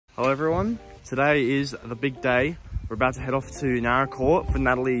Hello everyone, today is the big day. We're about to head off to NARACOORTE for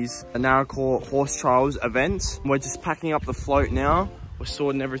Natalie's NARACOORTE horse trials event. We're just packing up the float now. We're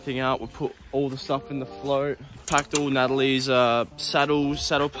sorting everything out. We put all the stuff in the float. Packed all Natalie's saddles,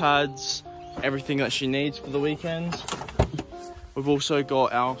 saddle pads, everything that she needs for the weekend. We've also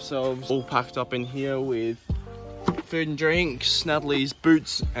got ourselves all packed up in here with food and drinks, Natalie's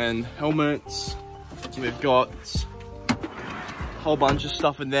boots and helmets. We've got a whole bunch of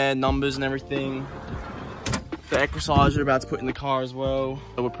stuff in there, numbers and everything. The exercise we're about to put in the car as well.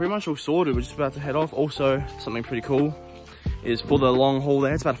 So we're pretty much all sorted. We're just about to head off. Also, something pretty cool is for the long haul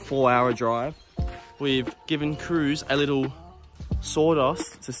there. It's about a 4-hour drive. We've given Cruz a little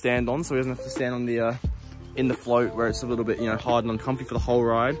sawdust to stand on, so he doesn't have to stand on the in the float where it's a little bit, you know, hard and uncomfy for the whole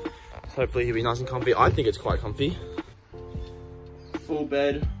ride. So hopefully he'll be nice and comfy. I think it's quite comfy. Full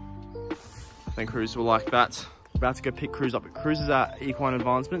bed. I think Cruz will like that. We're about to go pick Cruz up. Cruz is at Equine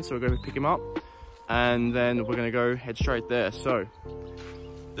advancement, so we're going to pick him up. And then we're going to go head straight there. So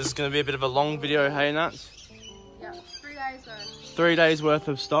this is going to be a bit of a long video, hey Nat? Yeah, 3 days worth. 3 days worth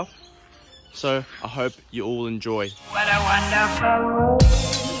of stuff. So I hope you all enjoy. What a wonderful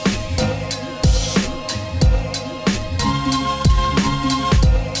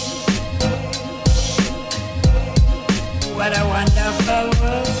What a wonderful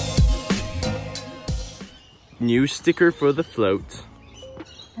world. New sticker for the float.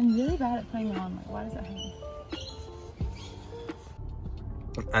 I'm really bad at putting it on. Like, why does that happen?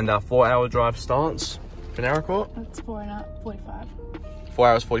 And our 4-hour drive starts for NARACOORTE. It's 45. 4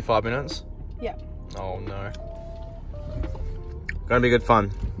 hours, 45 minutes. Yeah. Oh no. Gonna be good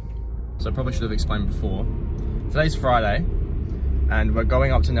fun. So I probably should have explained before. Today's Friday and we're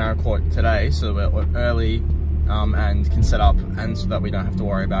going up to NARACOORTE today, so we're early and can set up, and so that we don't have to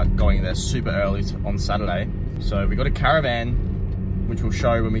worry about going there super early on Saturday. So we got a caravan, which we'll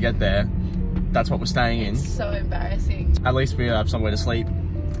show when we get there. That's what we're staying in. It's so embarrassing. At least we have somewhere to sleep.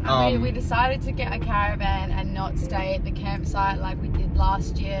 We decided to get a caravan and not stay at the campsite like we did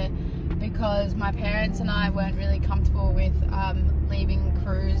last year because my parents and I weren't really comfortable with leaving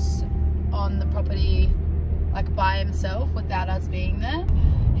Cruz on the property like by himself without us being there.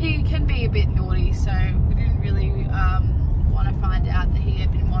 He can be a bit naughty, so we didn't really want to find out that he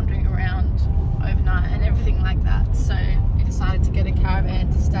had been wandering around overnight and everything like that. So we decided to get a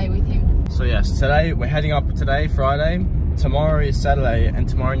caravan to stay with him. So yes, today we're heading up today, Friday. Tomorrow is Saturday, and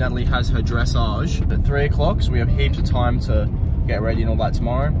tomorrow Natalie has her dressage at 3 o'clock, so we have heaps of time to get ready and all that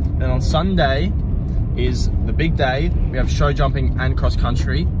tomorrow. Then on Sunday is the big day. We have show jumping and cross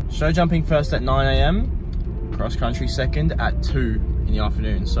country. Show jumping first at 9 AM, cross country second at 2 in the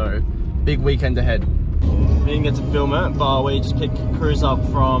afternoon. So big weekend ahead. We didn't get to film it, but we just picked Cruz up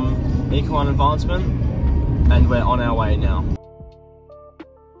from Equine advancement and we're on our way now.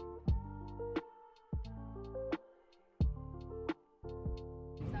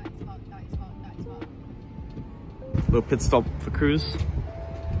 Little pit stop for Cruz.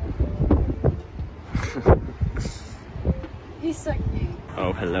 He's so cute.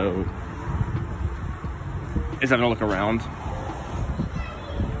 Oh, hello. Is having a look around.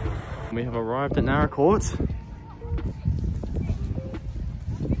 We have arrived at NARACOORTE.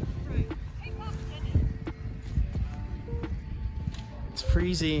 It's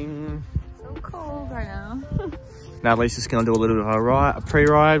freezing. So cold right now. Natalie's just gonna do a little bit of a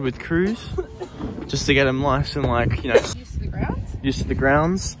pre-ride with Cruz. Just to get him nice and like, you know, Used to the grounds? used to the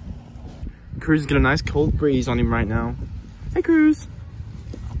grounds. Cruz has got a nice cold breeze on him right now. Hey Cruz.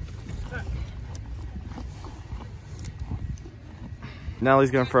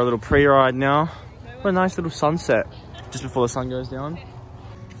 Natalie's going for a little pre-ride now. What a nice little sunset just before the sun goes down.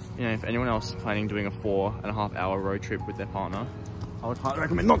 You know, if anyone else is planning doing a 4.5 hour road trip with their partner, I would highly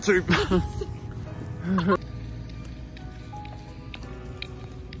recommend not to.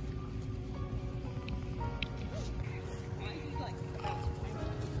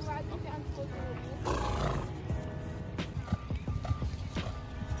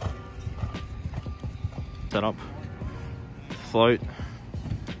 Set up, float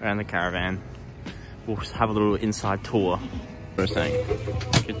around the caravan. We'll have a little inside tour. We're saying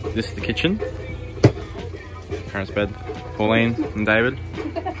this is the kitchen, parents' bed, Pauline and David,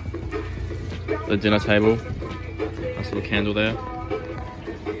 the dinner table, nice little candle there.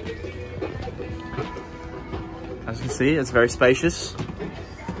 As you can see, it's very spacious.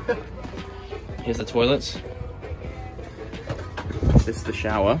 Here's the toilets. This is the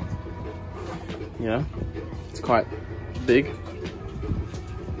shower. Yeah, it's quite big.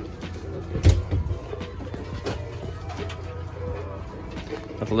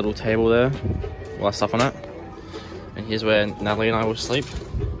 Got a little table there, all that stuff on it. And here's where Natalie and I will sleep.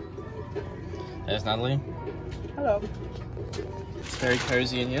 There's Natalie. Hello. It's very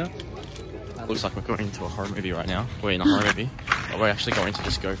cozy in here. Looks like we're going into a horror movie right now. We're in a horror movie, but we're actually going to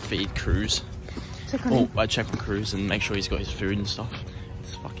just go feed Cruz. Check on him. I check on Cruz and make sure he's got his food and stuff.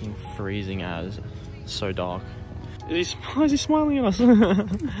 It's fucking freezing as. It's so dark. Why is he smiling at us?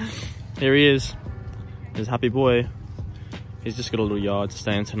 Here he is. His happy boy. He's just got a little yard to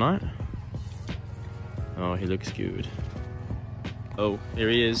stay in tonight. Oh, he looks good. Oh, here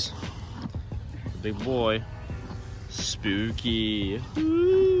he is. The big boy. Spooky.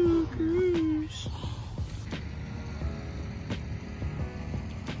 Ooh, Cruz.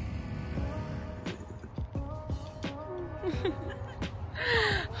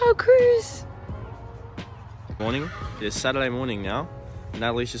 Oh, Cruz. Morning. It is Saturday morning now.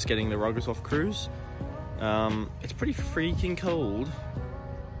 Natalie's just getting the ruggers off Cruz. It's pretty freaking cold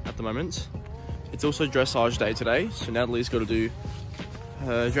at the moment. It's also dressage day today, so Natalie's got to do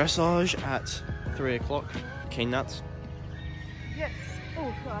her dressage at 3 o'clock. Keen nuts. Yes.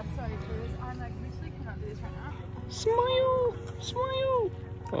 Oh God, sorry, Cruz. I'm like literally cannot do this right now. Smile! Smile!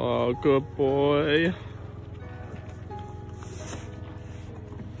 Oh, good boy.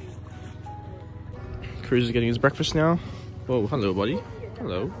 Cruz is getting his breakfast now. Whoa, hello, buddy.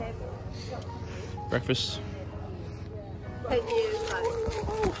 Hello. Breakfast. Thank you.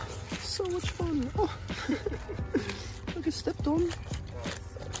 Oh, so much fun. Oh. Look, it stepped on.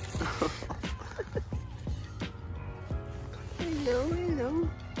 Hello, hello.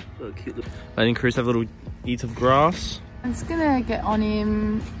 So cute. Letting Cruz have a little eat of grass. I'm just gonna get on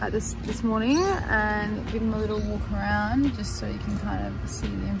him at this morning and give him a little walk around just so you can kind of see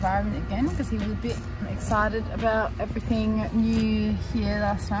the environment again, because he was a bit excited about everything new here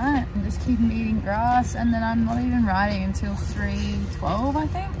last night. And just keep him eating grass, and then I'm not even riding until 3:12, I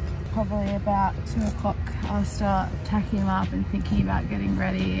think. Probably about 2 o'clock I'll start tacking him up and thinking about getting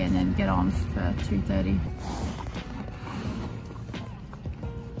ready, and then get on for 2:30.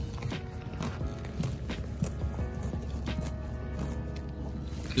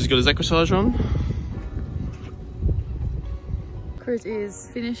 He's got his exercise on. Cruz is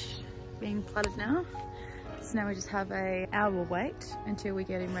finished being platted now. So now we just have an hour wait until we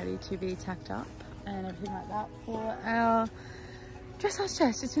get him ready to be tacked up and everything like that for our dressage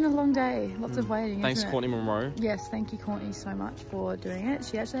test. It's been a long day, lots of waiting. Thanks, Courtney Monroe. Yes, thank you, Courtney, so much for doing it.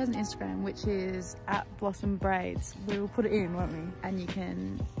 She actually has an Instagram, which is @Blossom Braids. We will put it in, won't we? And you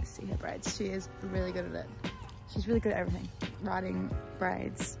can see her braids. She is really good at it. She's really good at everything. Riding,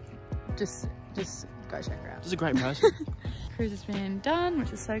 braids, just go check her out. She's a great person. Cruz has been done,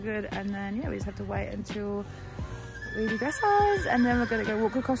 which is so good. And then, yeah, we just have to wait until we do dressage, and then we're gonna go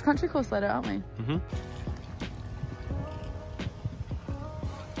walk across country course later, aren't we? Mm-hmm.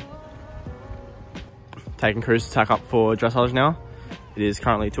 Taking Cruz to tack up for dressage now. It is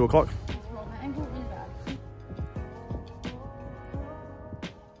currently 2 o'clock. Roll my ankle really bad.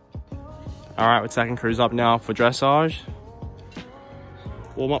 All right, we're tacking Cruz up now for dressage.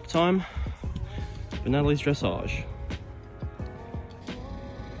 Warm up time for Natalie's dressage.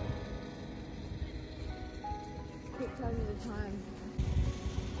 Quick tell me the time.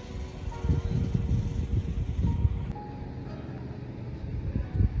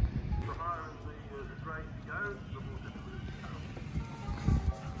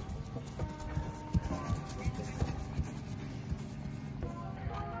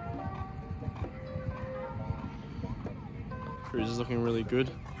 Cruz is looking really good.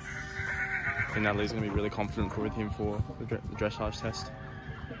 And Natalie's going to be really confident with him for the dressage test.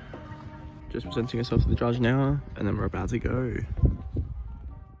 Just presenting herself to the judge now, and then we're about to go.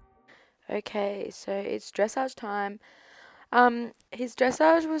 Okay, so it's dressage time. His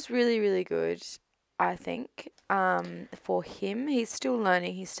dressage was really, really good, I think. For him, he's still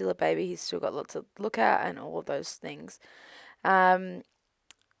learning. He's still a baby. He's still got lots to look at and all of those things.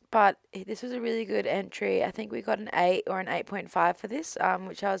 But this was a really good entry. I think we got an 8 or an 8.5 for this,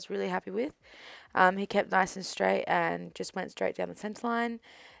 which I was really happy with. He kept nice and straight and just went straight down the centre line.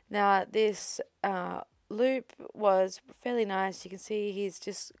 Now, this loop was fairly nice. You can see he's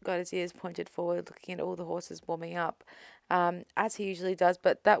just got his ears pointed forward, looking at all the horses warming up, as he usually does.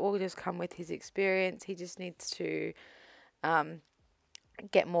 But that will just come with his experience. He just needs to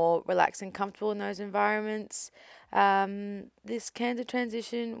get more relaxed and comfortable in those environments. This Canter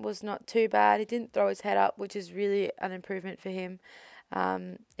transition was not too bad. He didn't throw his head up, which is really an improvement for him.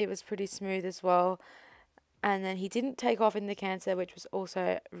 It was pretty smooth as well. And then he didn't take off in the Canter, which was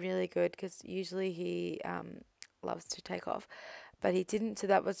also really good, because usually he loves to take off. But he didn't, so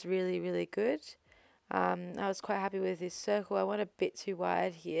that was really, really good. I was quite happy with his circle. I went a bit too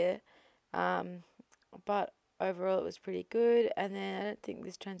wide here. But overall it was pretty good. And then I don't think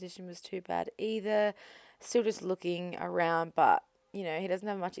this transition was too bad either. Still just looking around, but you know, he doesn't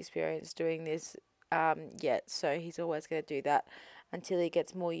have much experience doing this yet, so he's always going to do that until he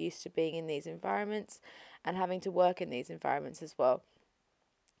gets more used to being in these environments and having to work in these environments as well.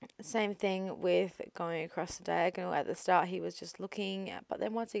 Same thing with going across the diagonal. At the start he was just looking, but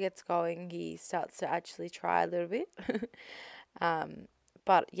then once he gets going he starts to actually try a little bit.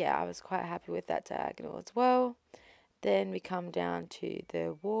 But yeah, I was quite happy with that diagonal as well. Then we come down to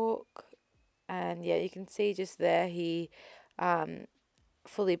the walk, and yeah, you can see just there he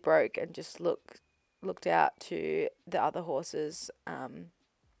fully broke and just looked out to the other horses,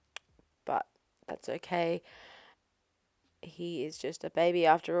 but that's okay. He is just a baby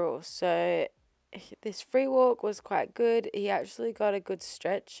after all. So this free walk was quite good. He actually got a good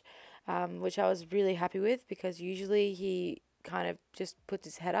stretch, which I was really happy with, because usually he kind of just puts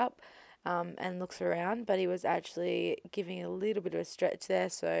his head up and looks around, but he was actually giving a little bit of a stretch there,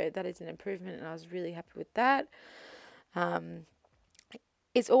 so that is an improvement, and I was really happy with that.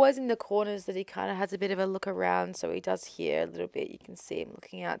 It's always in the corners that he kind of has a bit of a look around, so he does hear a little bit. You can see him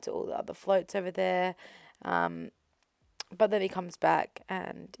looking out to all the other floats over there, but then he comes back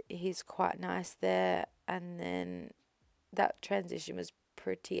and he's quite nice there. And then that transition was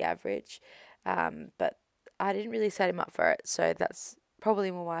pretty average, but I didn't really set him up for it, so that's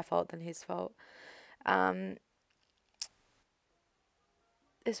probably more my fault than his fault.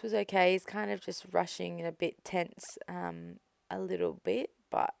 This was okay. He's kind of just rushing and a bit tense, a little bit,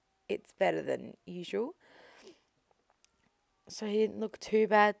 but it's better than usual. So he didn't look too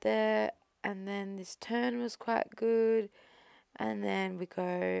bad there. And then this turn was quite good. And then we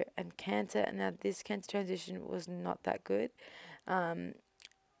go and canter. Now this canter transition was not that good.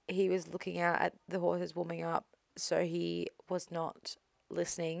 He was looking out at the horses warming up, so he was not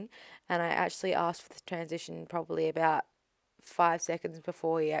listening. And I actually asked for the transition probably about 5 seconds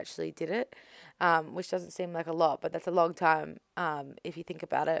before he actually did it, which doesn't seem like a lot, but that's a long time if you think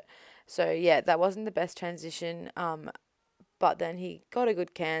about it. So yeah, that wasn't the best transition, but then he got a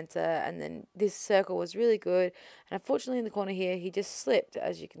good canter, and then this circle was really good. And unfortunately in the corner here he just slipped,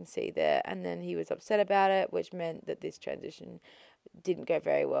 as you can see there, and then he was upset about it, which meant that this transition didn't go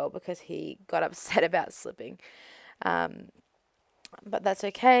very well because he got upset about slipping. But that's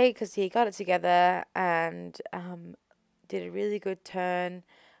okay, because he got it together and did a really good turn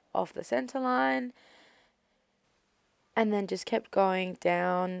off the center line, and then just kept going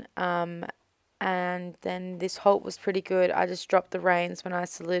down. And then this halt was pretty good. I just dropped the reins when I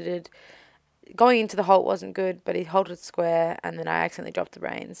saluted. Going into the halt wasn't good, but he halted square, and then I accidentally dropped the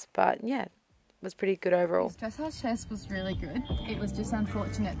reins. But yeah, it was pretty good overall. His dressage test was really good. It was just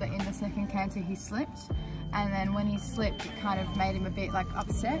unfortunate that in the second canter he slipped, and then when he slipped it kind of made him a bit like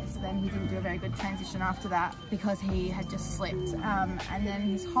upset, so then he didn't do a very good transition after that because he had just slipped. And then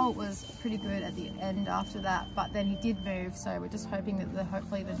his halt was pretty good at the end after that, but then he did move, so we're just hoping that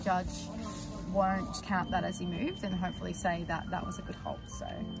hopefully the judge won't count that as he moved and hopefully say that that was a good halt. So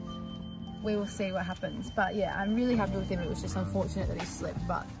we will see what happens. But yeah, I'm really happy with him. It was just unfortunate that he slipped,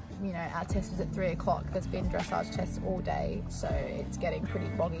 but you know, our test was at 3 o'clock. There's been dressage tests all day, so it's getting pretty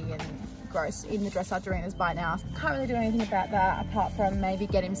boggy and gross in the dressage arenas by now. Can't really do anything about that apart from maybe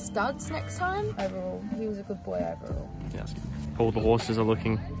get him studs next time. Overall, he was a good boy overall. Yes. All the horses are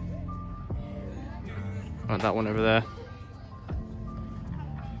looking. Like that one over there.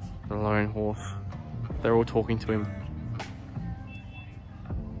 The lone horse. They're all talking to him.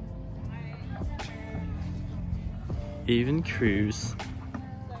 Even cruise.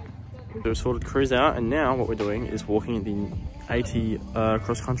 So we sorted cruise out, and now what we're doing is walking the 80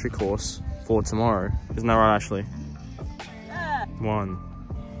 cross-country course for tomorrow. Isn't that right, Ashley? Yeah. 1.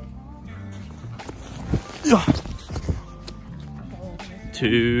 Yeah.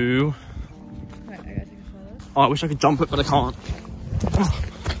 2. Oh, I wish I could jump it, but I can't.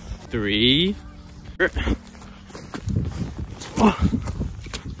 3.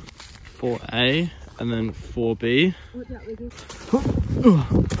 4A, and then 4B.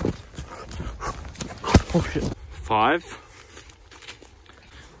 Oh shit. 5.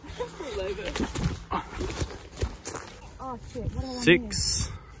 Oh shit, what do I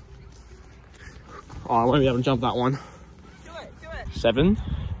 6. Oh, I won't be able to jump that one. do it. 7.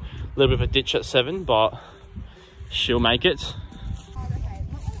 A little bit of a ditch at 7, but she'll make it.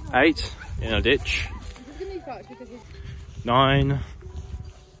 8 in a ditch. 9.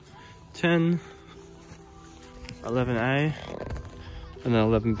 10. 11A. And then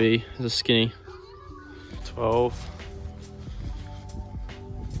 11B is a skinny. 12.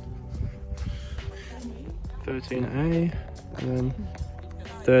 13A. And then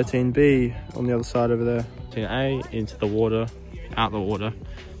 13B on the other side over there. 14A into the water, out the water,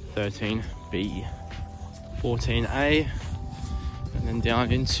 13B, 14A, and then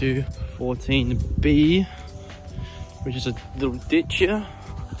down into 14B, which is a little ditch here,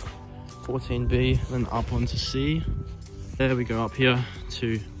 14B, then up onto C. There we go up here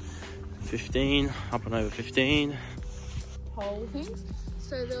to 15, up and over 15. Pole things.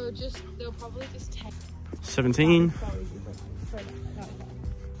 So they'll probably just take 17,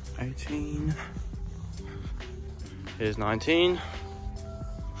 18, here's 19,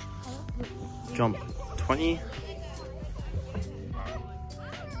 jump 20.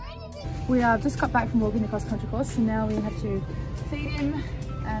 We have just got back from walking the cross-country course, so now we have to feed him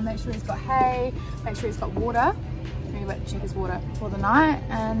and make sure he's got hay, make sure he's got water. We wet check his water for the night,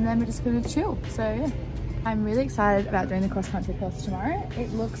 and then we're just going to chill. So yeah, I'm really excited about doing the cross-country course tomorrow.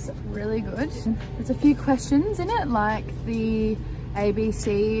 It looks really good. There's a few questions in it, like the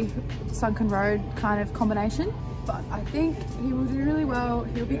ABC sunken road kind of combination, but I think he will do really well.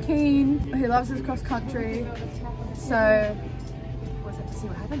 He'll be keen. He loves his cross-country, so we'll have to see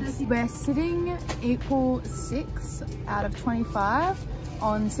what happens. We're sitting equal 6 out of 25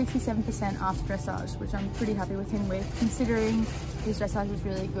 on 67% after dressage, which I'm pretty happy with him with, considering his dressage was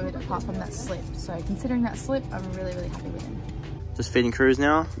really good apart from that slip. So considering that slip, I'm really, really happy with him. Just feeding Cruz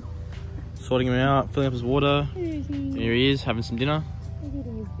now, sorting him out, filling up his water. Here he is, having some dinner.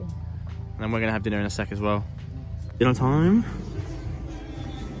 And then we're gonna have dinner in a sec as well. Dinner time.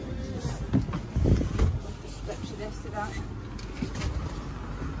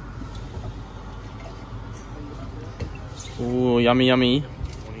 Oh, yummy, yummy.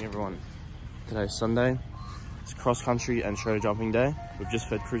 Morning, everyone. Today's Sunday. It's cross-country and show jumping day. We've just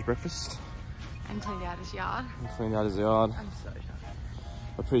fed Cruz breakfast. And cleaned out his yard. And cleaned out his yard. I'm so tired.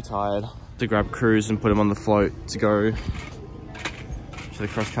 We're pretty tired. To grab Cruz and put him on the float to go to the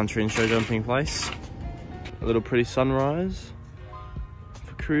cross-country and show jumping place. A little pretty sunrise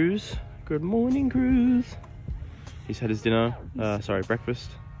for Cruz. Good morning, Cruz. He's had his dinner,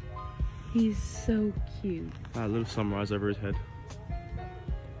 breakfast. He's so cute. A little sunrise over his head.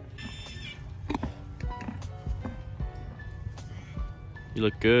 You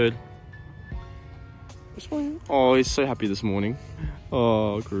look good. Oh, he's so happy this morning.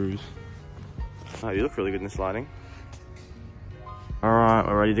 Oh, Cruz. Oh, you look really good in this lighting. Alright,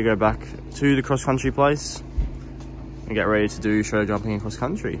 we're ready to go back to the cross-country place and get ready to do show jumping in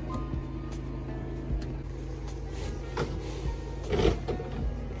cross-country.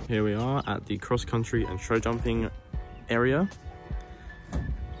 Here we are at the cross-country and show jumping area.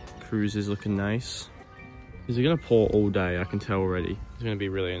 Cruz is looking nice. He's gonna pour all day, I can tell already. It's gonna be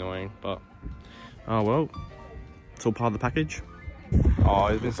really annoying, but oh well. It's all part of the package. Oh,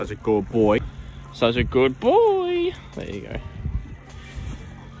 he's been such a good boy. Such a good boy. There you go.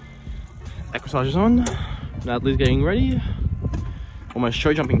 Equine is on. Natalie's getting ready. Almost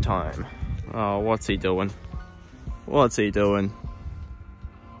show jumping time. Oh, what's he doing? What's he doing?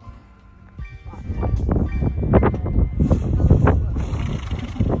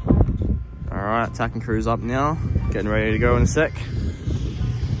 Alright, tacking Cruz up now. Getting ready to go in a sec.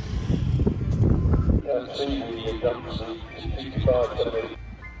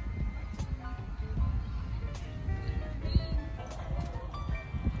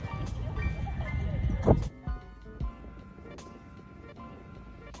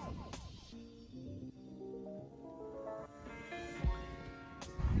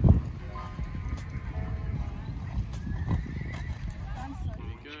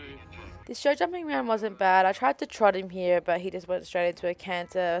 This show jumping round wasn't bad. I tried to trot him here, but he just went straight into a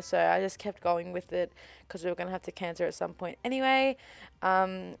canter, so I just kept going with it because we were going to have to canter at some point anyway.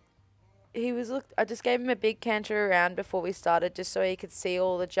 I just gave him a big canter around before we started just so he could see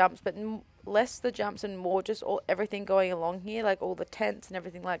all the jumps, but less the jumps and more just everything going along here, like all the tents and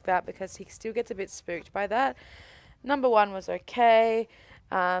everything like that, because he still gets a bit spooked by that. Number 1 was okay.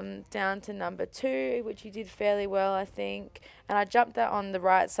 Down to number 2, which he did fairly well, I think. And I jumped that on the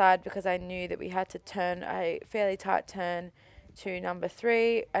right side because I knew that we had to turn a fairly tight turn to number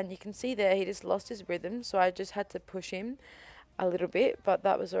 3. And you can see there he just lost his rhythm, so I just had to push him a little bit, but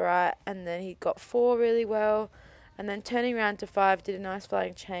that was alright. And then he got 4 really well. And then turning around to 5, did a nice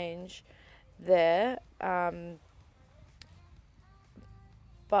flying change there.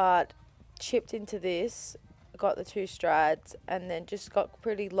 But chipped into this, got the 2 strides, and then just got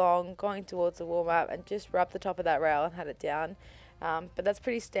pretty long going towards the warm-up and just rubbed the top of that rail and had it down. But that's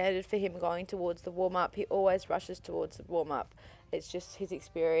pretty standard for him going towards the warm-up. He always rushes towards the warm-up. It's just his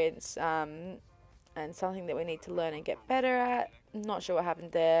experience and something that we need to learn and get better at. Not sure what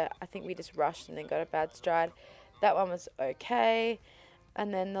happened there. I think we just rushed and then got a bad stride. That one was okay.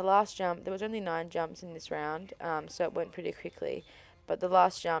 And then the last jump, there was only 9 jumps in this round, so it went pretty quickly. But the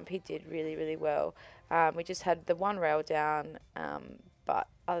last jump, he did really, really well. We just had the one rail down, but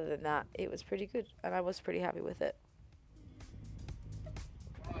other than that, it was pretty good, and I was pretty happy with it.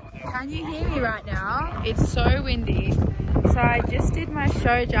 Can you hear me right now? It's so windy. So I just did my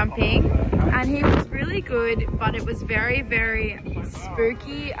show jumping, and he was really good, but it was very, very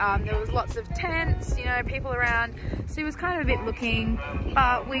spooky. There was lots of tents, you know, people around, so he was kind of a bit looking,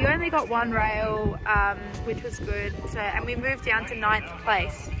 but we only got one rail, which was good. So, and we moved down to 9th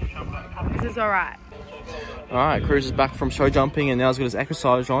place. This is all right. All right, Cruz is back from show jumping and now he's got his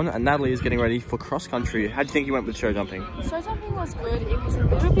exercise on, and Natalie is getting ready for cross country. How do you think you went with show jumping? Show jumping was good. It was a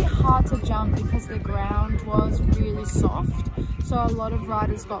little bit hard to jump because the ground was really soft. So a lot of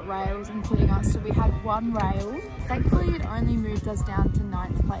riders got rails, including us. So we had one rail. Thankfully, it only moved us down to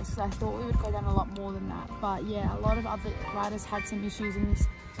 9th place. So I thought we would go down a lot more than that. But yeah, a lot of other riders had some issues in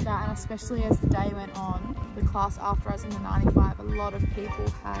that, and especially as the day went on, the class after us in the 95, a lot of people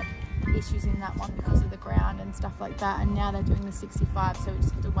had issues in that one because of the ground and stuff like that, and now they're doing the 65, so we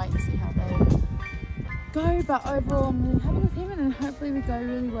just have to wait and see how they go. But overall, I'm really happy with him, and hopefully we go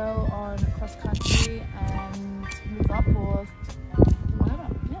really well on cross country and move up or whatever.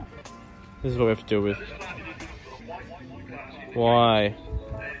 Yeah, This is what we have to deal with. Why?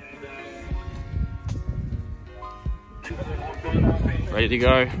 Ready to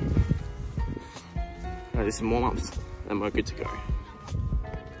go. Right, do some warm-ups and we're good to go.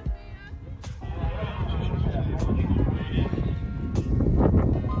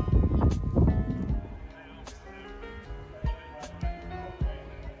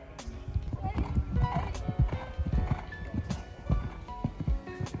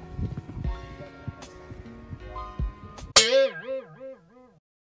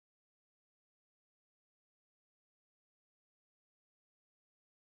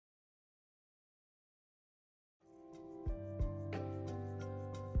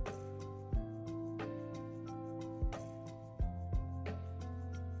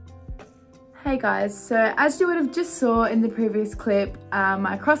 Hey guys, so as you would have just saw in the previous clip,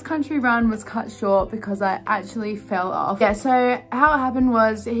 my cross country run was cut short because I actually fell off. Yeah, so how it happened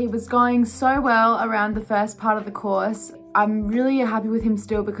was he was going so well around the first part of the course. I'm really happy with him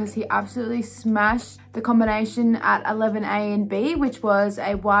still because he absolutely smashed the combination at 11A and B, which was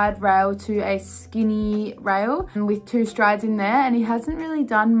a wide rail to a skinny rail with 2 strides in there, and he hasn't really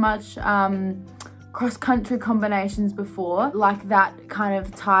done much cross-country combinations before like that kind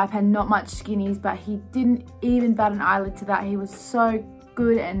of type, and not much skinnies, but he didn't even bat an eyelid to that. He was so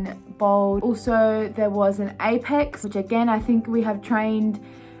good and bold. Also, there was an apex, which again, I think we have trained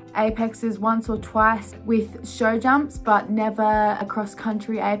apexes once or twice with show jumps, but never a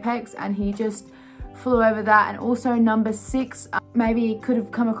cross-country apex, and he just flew over that. And also number 6, maybe he could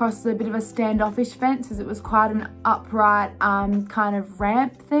have come across a bit of a standoffish fence as it was quite an upright kind of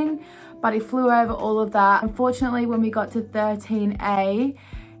ramp thing, but he flew over all of that. Unfortunately, when we got to 13A,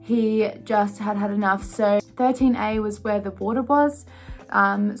 he just had enough. So 13A was where the water was.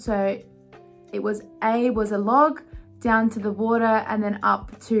 So it was A was a log, down to the water, and then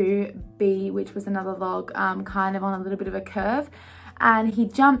up to B, which was another log, kind of on a little bit of a curve. And he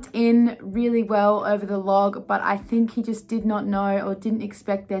jumped in really well over the log, but I think he just did not know or didn't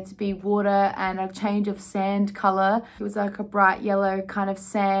expect there to be water and a change of sand color. It was like a bright yellow kind of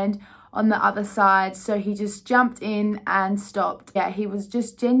sand on the other side, so he just jumped in and stopped. Yeah, he was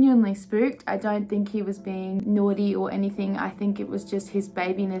just genuinely spooked. I don't think he was being naughty or anything. I think it was just his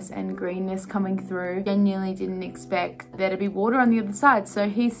babiness and greenness coming through. Genuinely didn't expect there to be water on the other side, so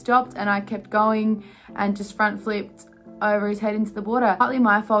he stopped and I kept going and just front flipped over his head into the water. Partly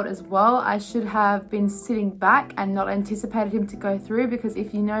my fault as well. I should have been sitting back and not anticipated him to go through, because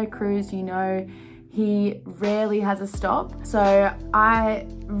if you know Cruz, you know he rarely has a stop. So I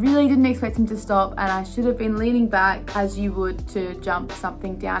really didn't expect him to stop, and I should have been leaning back as you would to jump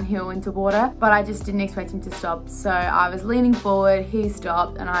something downhill into water, but I just didn't expect him to stop. So I was leaning forward, he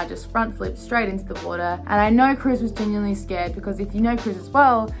stopped, and I just front flipped straight into the water. And I know Cruz was genuinely scared, because if you know Cruz as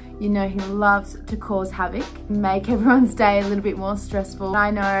well, you know he loves to cause havoc, make everyone's day a little bit more stressful.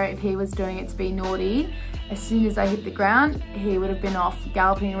 I know if he was doing it to be naughty, as soon as I hit the ground, he would have been off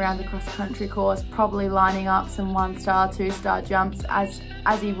galloping around the cross-country course, probably lining up some 1-star, 2-star jumps as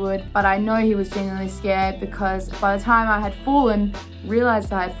he would. But I know he was genuinely scared, because by the time I had fallen,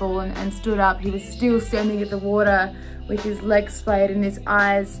 realised I had fallen and stood up, he was still standing at the water with his legs splayed and his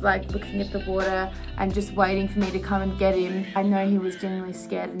eyes like looking at the water and just waiting for me to come and get him. I know he was genuinely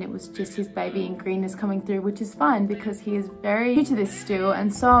scared, and it was just his baby in greenness coming through, which is fine because he is very new to this still,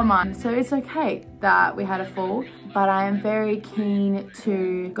 and so am I. So it's okay that we had a fall, but I am very keen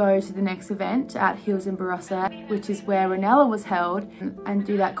to go to the next event at Hills in Barossa, which is where Ranella was held, and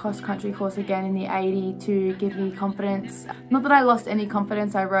do that cross country course again in the 80 to give me confidence. Not that I lost any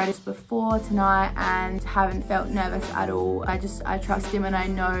confidence, I rode it before tonight and haven't felt nervous at all. I trust him, and I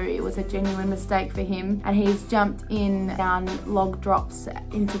know it was a genuine mistake for him, and he's jumped in down log drops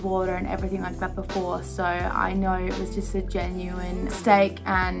into water and everything like that before, so I know it was just a genuine mistake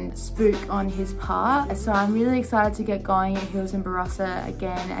and spook on his part. So I'm really excited to get going at Hills in Barossa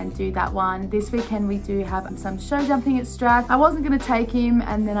again and do that one. This weekend we do have some show jumping at Strath. I wasn't going to take him,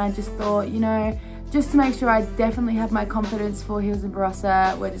 and then I just thought, you know, just to make sure I definitely have my confidence for Hills in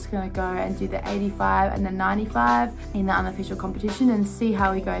Barossa, we're just going to go and do the 85 and the 95 in the unofficial competition and see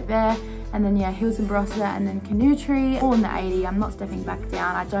how we go there. And then yeah, Hills in Barossa and then Canoe Tree, all in the 80. I'm not stepping back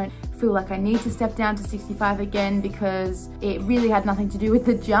down. I don't feel like I need to step down to 65 again because it really had nothing to do with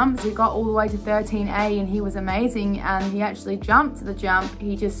the jumps. We got all the way to 13A and he was amazing, and he actually jumped the jump.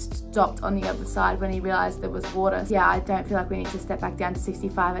 He just stopped on the other side when he realized there was water. So yeah, I don't feel like we need to step back down to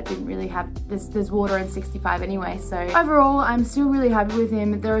 65. I didn't really have, there's water in 65 anyway. So overall, I'm still really happy with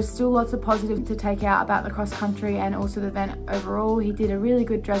him. There is still lots of positives to take out about the cross country and also the event overall. He did a really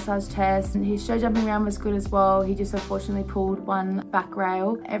good dressage test, and his show jumping round was good as well. He just unfortunately pulled one back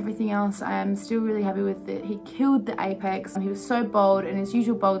rail. Everything else I am still really happy with it. He killed the apex. He was so bold, in his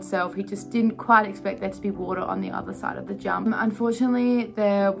usual bold self. He just didn't quite expect there to be water on the other side of the jump. Unfortunately,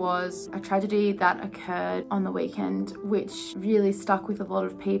 there was a tragedy that occurred on the weekend which really stuck with a lot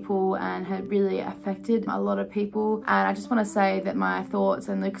of people and had really affected a lot of people, and I just want to say that my thoughts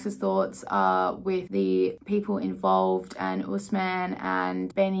and Lucas's thoughts are with the people involved, and Usman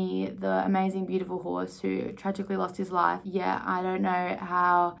and Benny, the amazing beautiful horse who tragically lost his life. Yeah, I don't know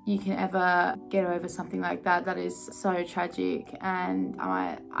how you can ever get over something like that. That is so tragic, and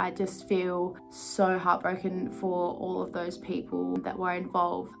I just feel so heartbroken for all of those people that were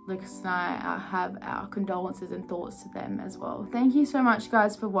involved. Lucas and I have our condolences and thoughts to them as well. Thank you so much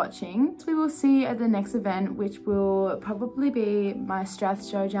guys for watching. We will see you at the next event, which will probably be my Strath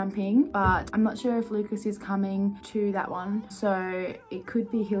show jumping, but I'm not sure if Lucas is coming to that one, so it could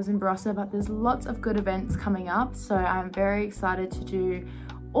be Hills in Barossa, but there's lots of good events coming up, so I'm very excited to do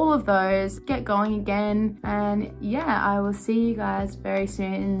all of those, get going again, and yeah, I will see you guys very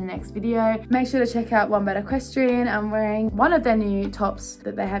soon in the next video. Make sure to check out Wombat Equestrian. I'm wearing one of their new tops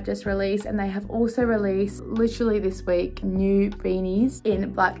that they have just released, and they have also released literally this week new beanies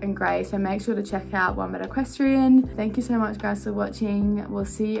in black and grey, so make sure to check out Wombat Equestrian. Thank you so much guys for watching. We'll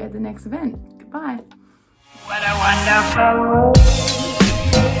see you at the next event. Goodbye. What a wonderful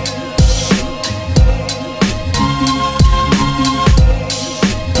world.